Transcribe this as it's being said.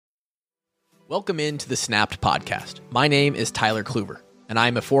Welcome into the Snapped podcast. My name is Tyler Kluver, and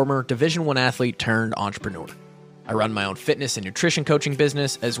I'm a former Division I athlete turned entrepreneur. I run my own fitness and nutrition coaching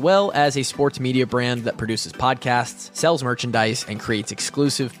business, as well as a sports media brand that produces podcasts, sells merchandise, and creates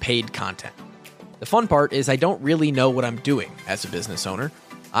exclusive paid content. The fun part is I don't really know what I'm doing as a business owner.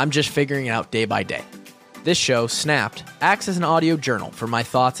 I'm just figuring it out day by day. This show, Snapped, acts as an audio journal for my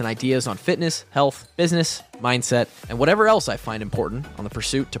thoughts and ideas on fitness, health, business, mindset, and whatever else I find important on the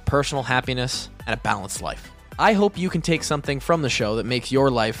pursuit to personal happiness and a balanced life. I hope you can take something from the show that makes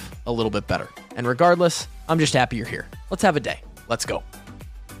your life a little bit better. And regardless, I'm just happy you're here. Let's have a day. Let's go.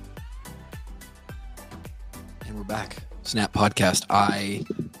 And we're back. Snap podcast.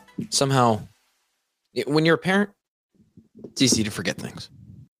 When you're a parent, it's easy to forget things.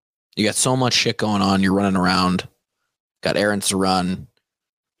 You got so much shit going on. You're running around, got errands to run.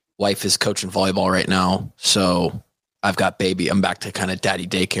 Wife is coaching volleyball right now. So I've got baby. I'm back to kind of daddy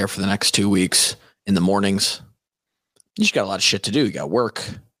daycare for the next 2 weeks in the mornings. You just got a lot of shit to do. You got work.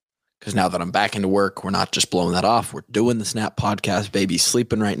 Because now that I'm back into work, we're not just blowing that off. We're doing the Snap podcast. Baby's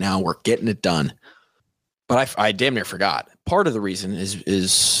sleeping right now. We're getting it done. But I damn near forgot. Part of the reason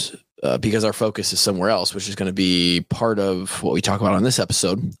is because our focus is somewhere else, which is going to be part of what we talk about on this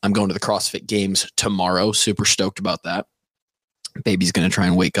episode. I'm going to the CrossFit Games tomorrow. Super stoked about that. Baby's going to try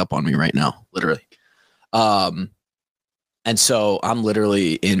and wake up on me right now, literally. And so I'm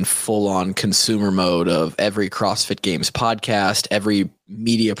literally in full-on consumer mode of every CrossFit Games podcast, every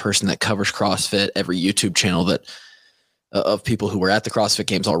media person that covers CrossFit, every YouTube channel that of people who were at the CrossFit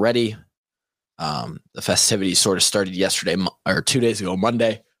Games already. The festivities sort of started yesterday or 2 days ago,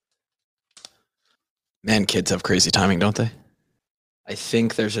 Monday. Man, kids have crazy timing, don't they? I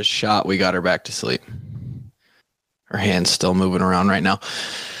think there's a shot we got her back to sleep. Her hand's still moving around right now.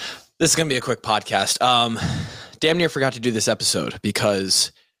 This is going to be a quick podcast. Damn near forgot to do this episode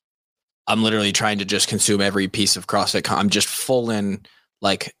because I'm literally trying to just consume every piece of CrossFit. I'm just full in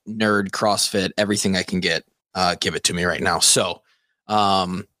like nerd CrossFit, everything I can get, give it to me right now. So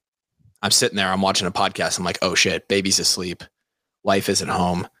I'm sitting there, I'm watching a podcast. I'm like, oh shit, baby's asleep. Wife isn't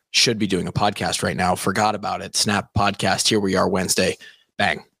home. Should be doing a podcast right now. Forgot about it. Snap podcast. Here we are Wednesday.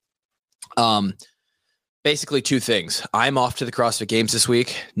 Bang. Basically two things. I'm off to the CrossFit Games this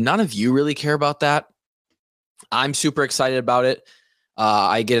week. None of you really care about that. I'm super excited about it.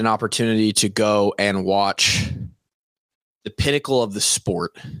 I get an opportunity to go and watch the pinnacle of the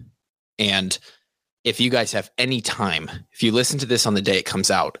sport. And if you guys have any time, if you listen to this on the day it comes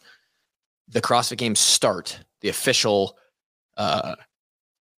out, the CrossFit Games start, the official,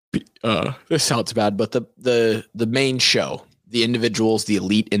 this sounds bad, but the main show, the individuals, the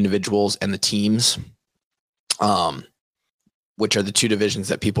elite individuals and the teams, which are the two divisions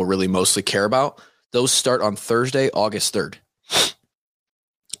that people really mostly care about. Those start on Thursday, August 3rd.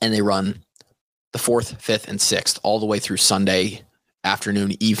 And they run the 4th, 5th, and 6th all the way through Sunday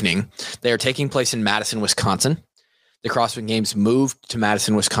afternoon, evening. They are taking place in Madison, Wisconsin. The CrossFit Games moved to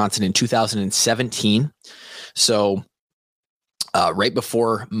Madison, Wisconsin in 2017. So right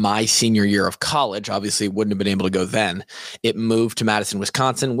before my senior year of college, obviously wouldn't have been able to go then. It moved to Madison,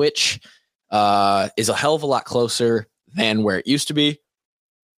 Wisconsin, which is a hell of a lot closer than where it used to be,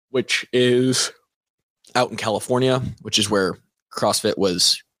 which is out in California, which is where CrossFit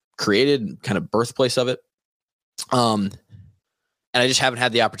was created, kind of birthplace of it. And I just haven't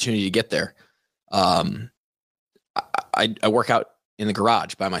had the opportunity to get there. I work out in the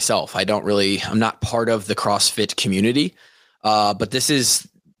garage by myself. I'm not part of the CrossFit community. But this is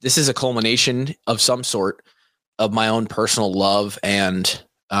a culmination of some sort of my own personal love and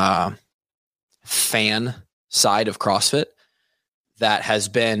fan side of CrossFit that has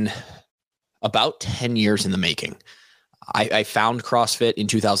been about 10 years in the making. I found CrossFit in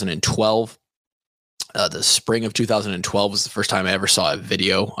 2012. The spring of 2012 was the first time I ever saw a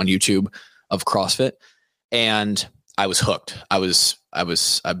video on YouTube of CrossFit, and I was hooked. I've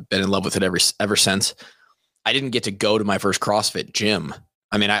been in love with it ever since. I didn't get to go to my first CrossFit gym.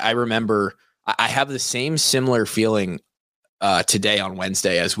 I mean, I remember I have the same similar feeling today on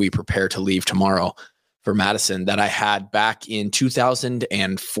Wednesday as we prepare to leave tomorrow for Madison that I had back in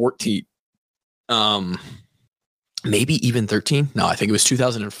 2014. Maybe even 13. No, I think it was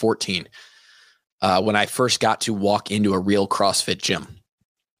 2014 when I first got to walk into a real CrossFit gym.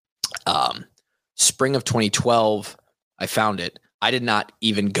 Spring of 2012, I found it. I did not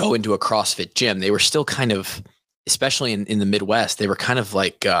even go into a CrossFit gym. They were still kind of, especially in the Midwest, they were kind of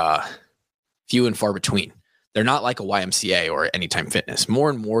like few and far between. They're not like a YMCA or Anytime Fitness.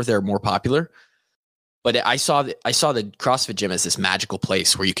 More and more, they're more popular. But I saw the CrossFit gym as this magical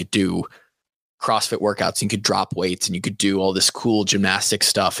place where you could do CrossFit workouts. You could drop weights and you could do all this cool gymnastic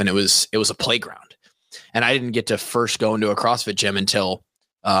stuff. And it was a playground. And I didn't get to first go into a CrossFit gym until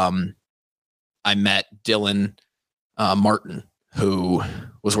I met Dylan Martin, who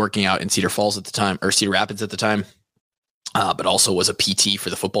was working out in Cedar Falls at the time, or Cedar Rapids at the time, but also was a PT for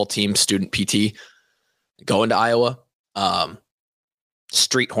the football team, student PT, going to Iowa.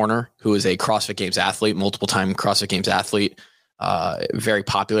 Street Horner, who is a CrossFit Games athlete, multiple time CrossFit Games athlete, very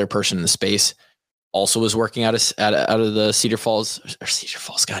popular person in the space, also was working out of the Cedar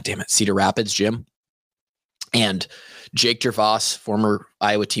Rapids gym. And Jake Gervais, former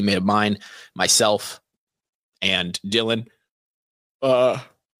Iowa teammate of mine, myself, and Dylan, got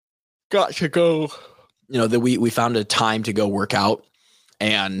to go. That we found a time to go work out,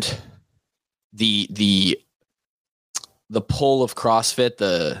 and the pull of CrossFit,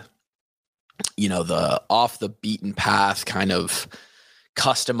 the off the beaten path kind of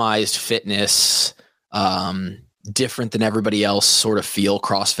customized fitness, different than everybody else sort of feel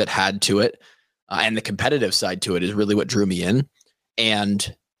CrossFit had to it. And the competitive side to it is really what drew me in.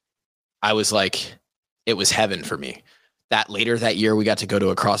 And I was like, it was heaven for me. That later that year, we got to go to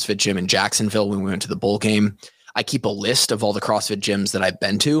a CrossFit gym in Jacksonville when we went to the bowl game. I keep a list of all the CrossFit gyms that I've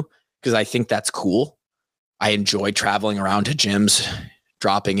been to because I think that's cool. I enjoy traveling around to gyms,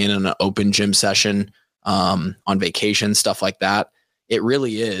 dropping in an open gym session, on vacation, stuff like that. It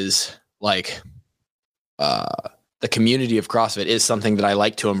really is like, the community of CrossFit is something that I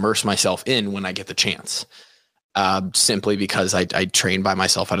like to immerse myself in when I get the chance, simply because I train by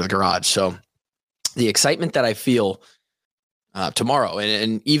myself out of the garage. So the excitement that I feel tomorrow,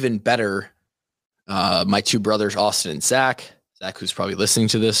 and even better, my two brothers, Austin and Zach, who's probably listening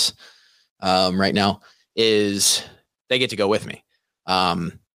to this right now, is they get to go with me.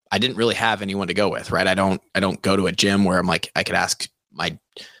 I didn't really have anyone to go with, right? I don't go to a gym where I'm like, I could ask my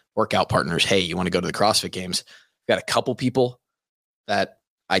workout partners, hey, you want to go to the CrossFit Games? Got a couple people that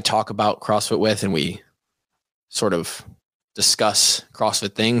I talk about CrossFit with, and we sort of discuss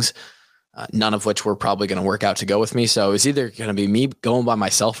CrossFit things, none of which were probably going to work out to go with me. So it was either going to be me going by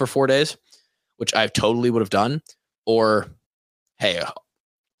myself for 4 days, which I totally would have done, or, hey,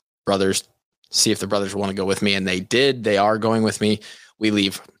 brothers, see if the brothers want to go with me. And they did. They are going with me. We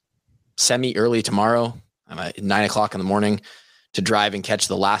leave semi-early tomorrow. I'm at 9 o'clock in the morning to drive and catch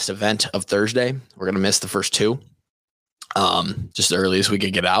the last event of Thursday. We're going to miss the first two, just as early as we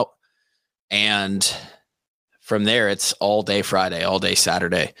could get out. And from there, it's all day Friday, all day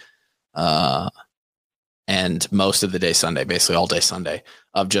Saturday, and most of the day Sunday, basically all day Sunday,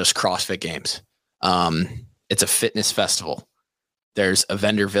 of just CrossFit Games. It's a fitness festival. There's a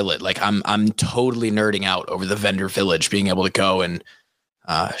vendor village. Like I'm totally nerding out over the vendor village, being able to go and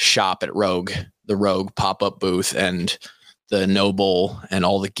shop at the Rogue pop-up booth and the Noble and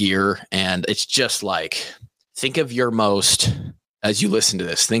all the gear. And it's just like, think of your most, as you listen to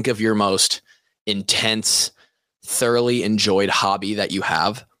this, think of your most intense, thoroughly enjoyed hobby that you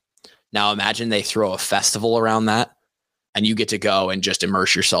have. Now imagine they throw a festival around that and you get to go and just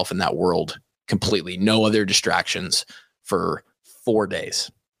immerse yourself in that world completely. No other distractions for 4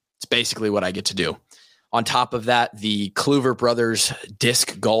 days. It's basically what I get to do. On top of that, the Kluver Brothers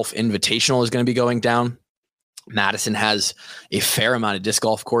Disc Golf Invitational is going to be going down. Madison has a fair amount of disc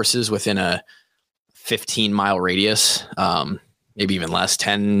golf courses within a 15-mile radius, maybe even less,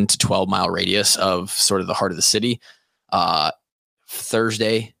 10 to 12-mile radius of sort of the heart of the city.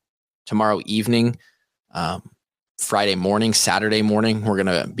 Thursday, tomorrow evening, Friday morning, Saturday morning, we're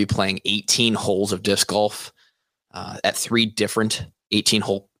going to be playing 18 holes of disc golf at 3 different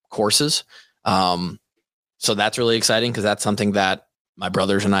 18-hole courses. So that's really exciting because that's something that my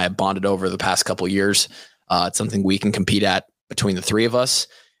brothers and I have bonded over the past couple of years. It's something we can compete at between the three of us.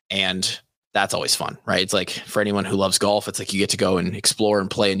 And that's always fun, right? It's like for anyone who loves golf, it's like you get to go and explore and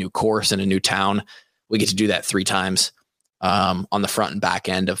play a new course in a new town. We get to do that 3 times on the front and back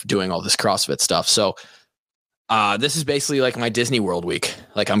end of doing all this CrossFit stuff. So this is basically like my Disney World week.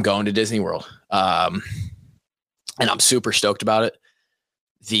 Like I'm going to Disney World. And I'm super stoked about it.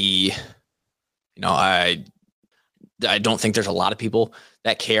 I don't think there's a lot of people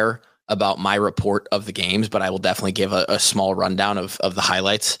that care about my report of the games, but I will definitely give a small rundown of the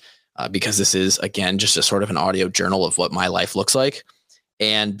highlights because this is, again, just a sort of an audio journal of what my life looks like.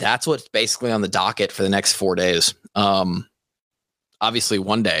 And that's what's basically on the docket for the next 4 days. Obviously,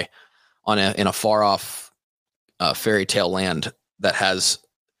 one day in a far off fairy tale land that has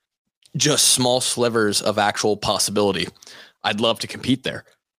just small slivers of actual possibility, I'd love to compete there.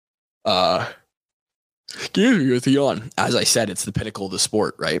 Excuse me, yawn. As I said, it's the pinnacle of the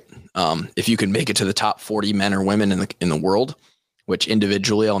sport, right? If you can make it to the top 40 men or women in the world, which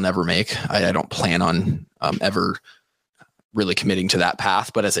individually I'll never make. I don't plan on ever really committing to that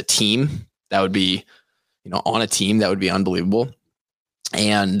path, but as a team, that would be, on a team, that would be unbelievable.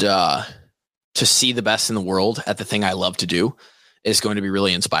 And to see the best in the world at the thing I love to do is going to be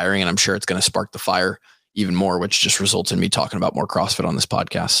really inspiring. And I'm sure it's going to spark the fire even more, which just results in me talking about more CrossFit on this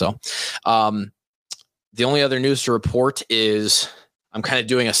podcast. So the only other news to report is I'm kind of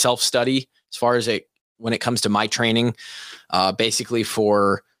doing a self-study as far as when it comes to my training. Basically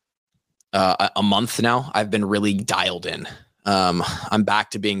for a month now, I've been really dialed in. I'm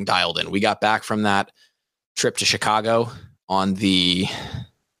back to being dialed in. We got back from that trip to Chicago on the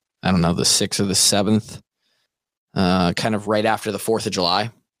 6th or the 7th, kind of right after the 4th of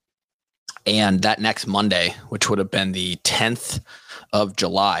July. And that next Monday, which would have been the 10th of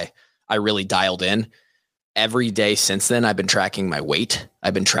July, I really dialed in. Every day since then, I've been tracking my weight.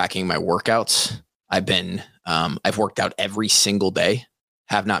 I've been tracking my workouts. I've worked out every single day.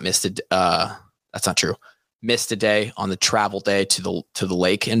 Have not missed that's not true. Missed a day on the travel day to the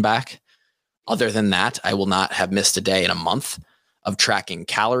lake and back. Other than that, I will not have missed a day in a month of tracking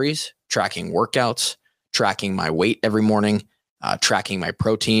calories, tracking workouts, tracking my weight every morning, tracking my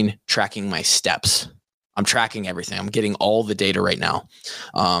protein, tracking my steps. I'm tracking everything. I'm getting all the data right now.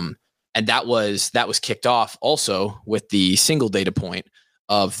 And that was kicked off also with the single data point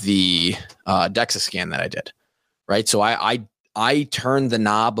of the DEXA scan that I did, right? So I turned the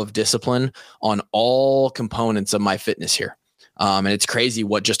knob of discipline on all components of my fitness here. And it's crazy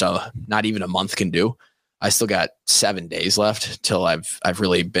what just not even a month can do. I still got 7 days left till I've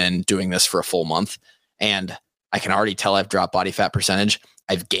really been doing this for a full month. And I can already tell I've dropped body fat percentage.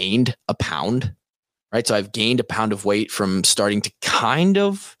 I've gained a pound, right? So I've gained a pound of weight from starting to kind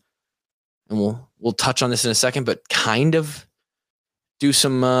of, and we'll touch on this in a second, but kind of do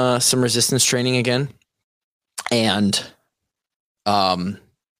some resistance training again. And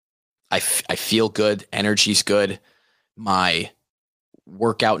I feel good. Energy's good. My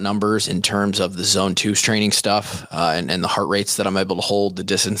workout numbers in terms of the zone 2 training stuff and the heart rates that I'm able to hold, the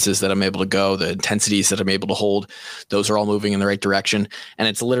distances that I'm able to go, the intensities that I'm able to hold, those are all moving in the right direction. And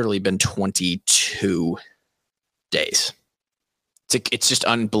it's literally been 22 days. It's just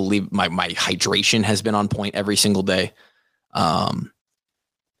unbelievable. My hydration has been on point every single day.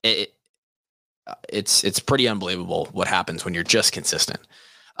 It's pretty unbelievable what happens when you're just consistent.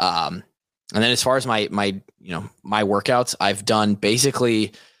 And then as far as my workouts, I've done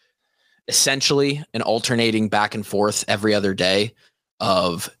basically essentially an alternating back and forth every other day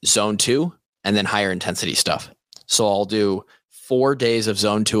of zone 2 and then higher intensity stuff. So I'll do 4 days of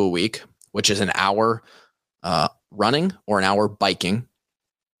zone 2 a week, which is an hour running or an hour biking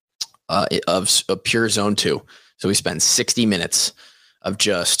of pure zone 2. So we spend 60 minutes of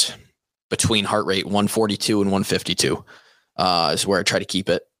just between heart rate 142 and 152 is where I try to keep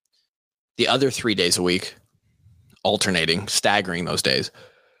it. The other 3 days a week, alternating, staggering those days,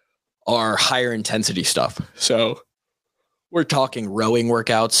 are higher intensity stuff. So we're talking rowing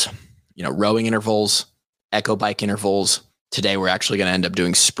workouts, rowing intervals, echo bike intervals. Today, we're actually going to end up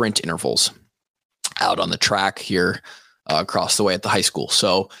doing sprint intervals out on the track here across the way at the high school.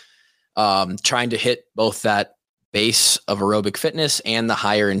 So trying to hit both that base of aerobic fitness and the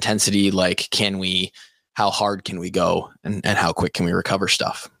higher intensity, like how hard can we go and how quick can we recover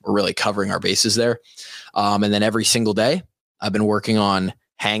stuff? We're really covering our bases there. And then every single day, I've been working on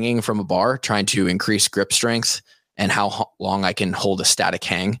hanging from a bar, trying to increase grip strength and how long I can hold a static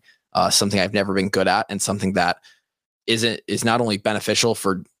hang, something I've never been good at and something that is not only beneficial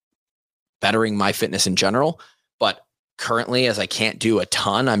for bettering my fitness in general, but currently, as I can't do a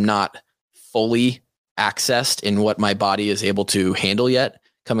ton, I'm not fully accessed in what my body is able to handle yet,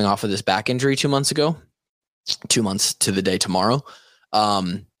 coming off of this back injury 2 months ago. 2 months to the day tomorrow.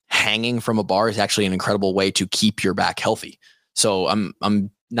 Hanging from a bar is actually an incredible way to keep your back healthy. So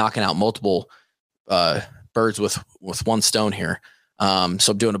I'm knocking out multiple birds with one stone here.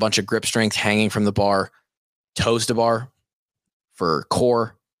 So I'm doing a bunch of grip strength, hanging from the bar, toes to bar for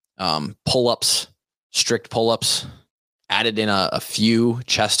core, pull-ups, strict pull-ups, added in a few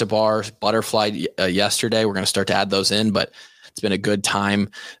chest to bars, butterfly yesterday. We're going to start to add those in, but it's been a good time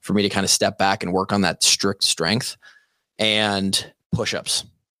for me to kind of step back and work on that strict strength and push-ups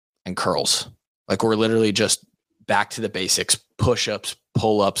and curls. Like we're literally just back to the basics, push-ups,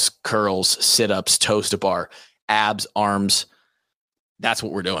 pull-ups, curls, sit-ups, toes to bar, abs, arms. That's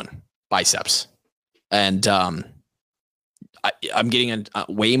what we're doing. Biceps. And I'm getting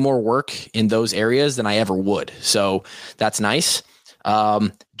way more work in those areas than I ever would. So that's nice.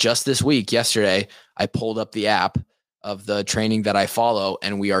 Just this week, yesterday, I pulled up the app of the training that I follow,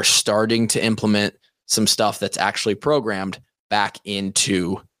 and we are starting to implement some stuff that's actually programmed back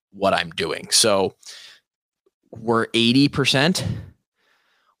into what I'm doing. So we're 80%,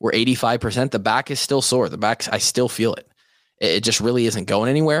 we're 85%. The back is still sore. The back, I still feel it. It just really isn't going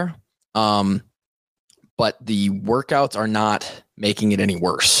anywhere. But the workouts are not making it any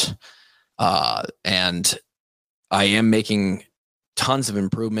worse. And I am making tons of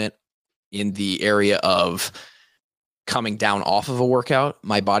improvement in the area of coming down off of a workout.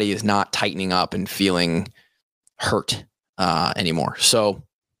 My body is not tightening up and feeling hurt anymore. So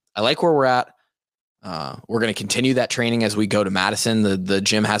I like where we're at. We're going to continue that training as we go to Madison. The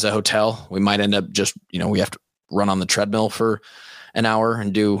gym has a hotel. We might end up just, we have to run on the treadmill for an hour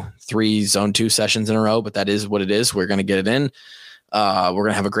and do 3 zone 2 sessions in a row, but that is what it is. We're going to get it in. We're going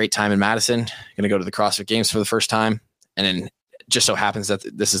to have a great time in Madison. Going to go to the CrossFit Games for the first time. And then just so happens that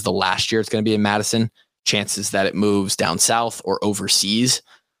this is the last year it's going to be in Madison. Chances that it moves down south or overseas,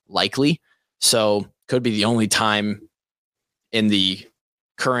 likely. So could be the only time in the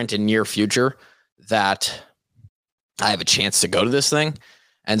current and near future that I have a chance to go to this thing.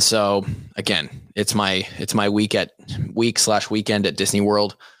 And so again, it's my week/weekend at Disney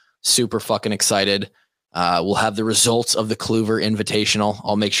World. Super fucking excited. We'll have the results of the Kluver Invitational.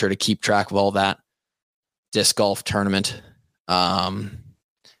 I'll make sure to keep track of all that. Disc golf tournament.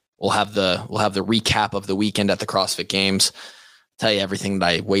 We'll have the recap of the weekend at the CrossFit Games. Tell you everything that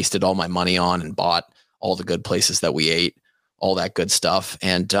I wasted all my money on and bought, all the good places that we ate, all that good stuff.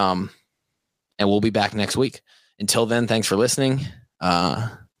 And we'll be back next week. Until then, thanks for listening.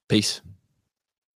 Peace.